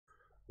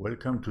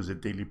Welcome to the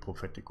Daily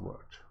Prophetic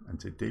Word. And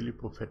the Daily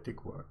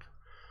Prophetic Word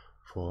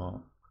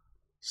for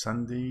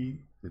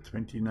Sunday, the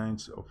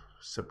 29th of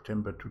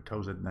September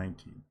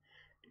 2019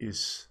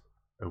 is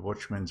a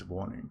watchman's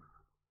warning.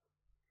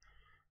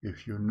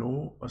 If you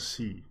know or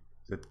see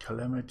that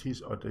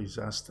calamities or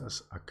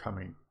disasters are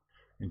coming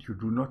and you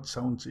do not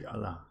sound the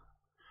alarm,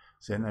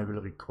 then I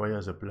will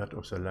require the blood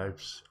of the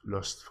lives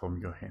lost from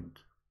your hand.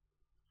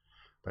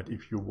 But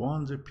if you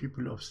warn the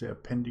people of their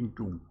pending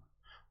doom,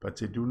 but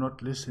they do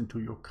not listen to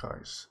your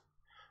cries,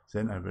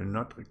 then I will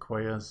not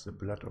require the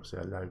blood of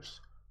their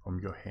lives from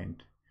your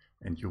hand,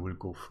 and you will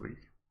go free.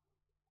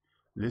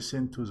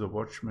 Listen to the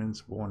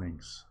watchman's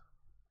warnings.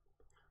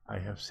 I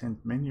have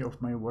sent many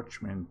of my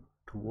watchmen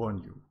to warn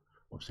you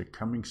of the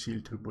coming seal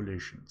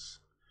tribulations.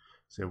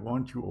 They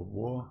warned you of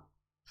war,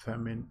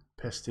 famine,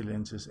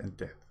 pestilences, and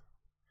death.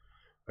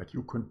 But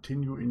you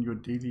continue in your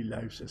daily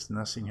lives as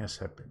nothing has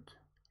happened.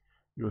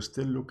 You are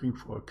still looking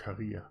for a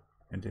career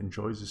and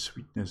enjoy the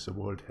sweetness the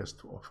world has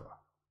to offer.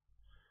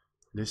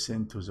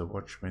 Listen to the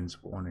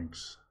watchman's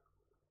warnings.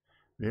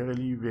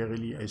 Verily,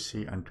 verily, I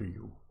say unto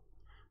you,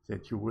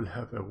 that you will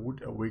have a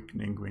rude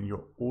awakening when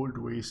your old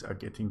ways are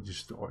getting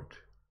destroyed,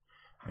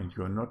 and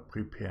you are not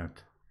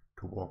prepared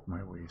to walk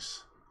my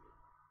ways.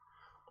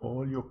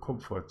 All your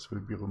comforts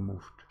will be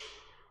removed,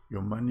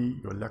 your money,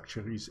 your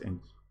luxuries, and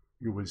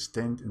you will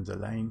stand in the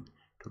line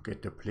to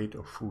get a plate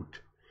of food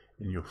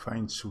in your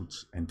fine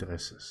suits and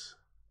dresses.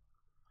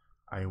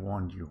 I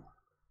warned you.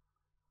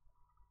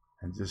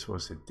 And this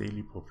was the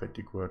Daily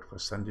Prophetic Word for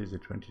Sunday, the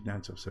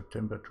 29th of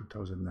September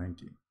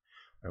 2019,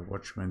 a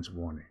watchman's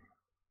warning.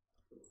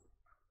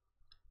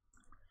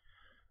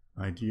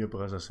 My dear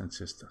brothers and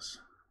sisters,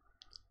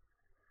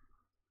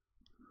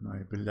 my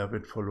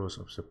beloved followers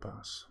of the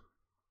path,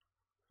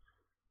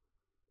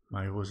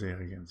 my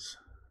Rosarians,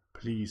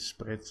 please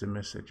spread the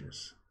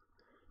messages,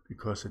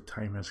 because the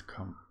time has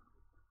come.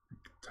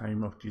 The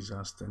time of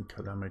disaster and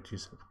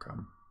calamities have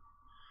come.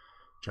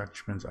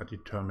 Judgments are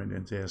determined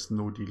and there is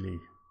no delay.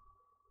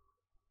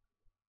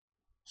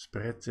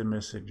 Spread the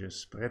messages,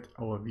 spread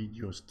our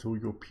videos to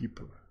your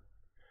people,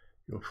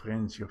 your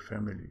friends, your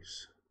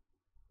families,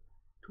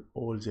 to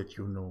all that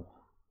you know,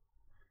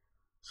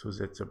 so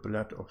that the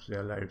blood of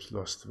their lives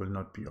lost will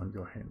not be on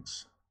your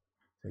hands,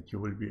 that you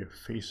will be a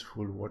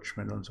faithful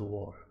watchman on the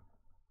wall.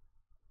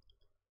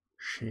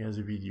 Share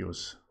the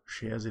videos,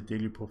 share the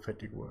daily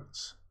prophetic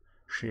words,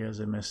 share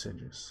the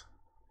messages.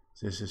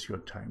 This is your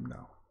time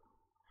now.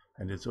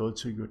 And it's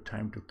also your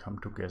time to come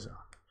together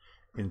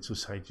in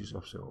societies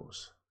of the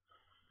earth.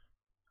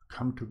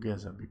 Come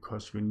together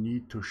because you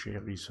need to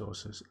share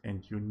resources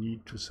and you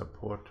need to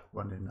support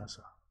one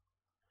another.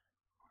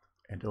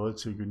 And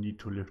also you need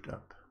to lift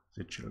up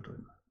the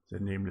children, the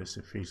nameless,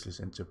 the faceless,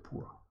 and the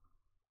poor.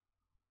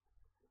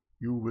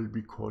 You will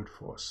be called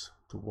forth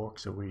to walk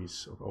the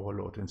ways of our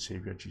Lord and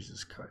Savior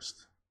Jesus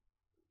Christ.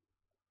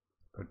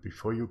 But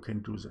before you can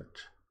do that,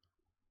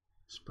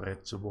 spread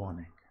the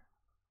warning.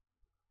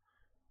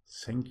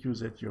 Thank you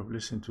that you have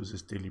listened to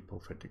this daily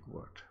prophetic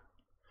word,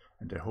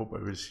 and I hope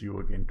I will see you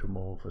again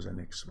tomorrow for the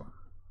next one.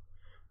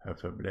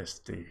 Have a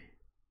blessed day.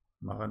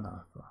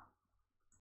 Maranatha.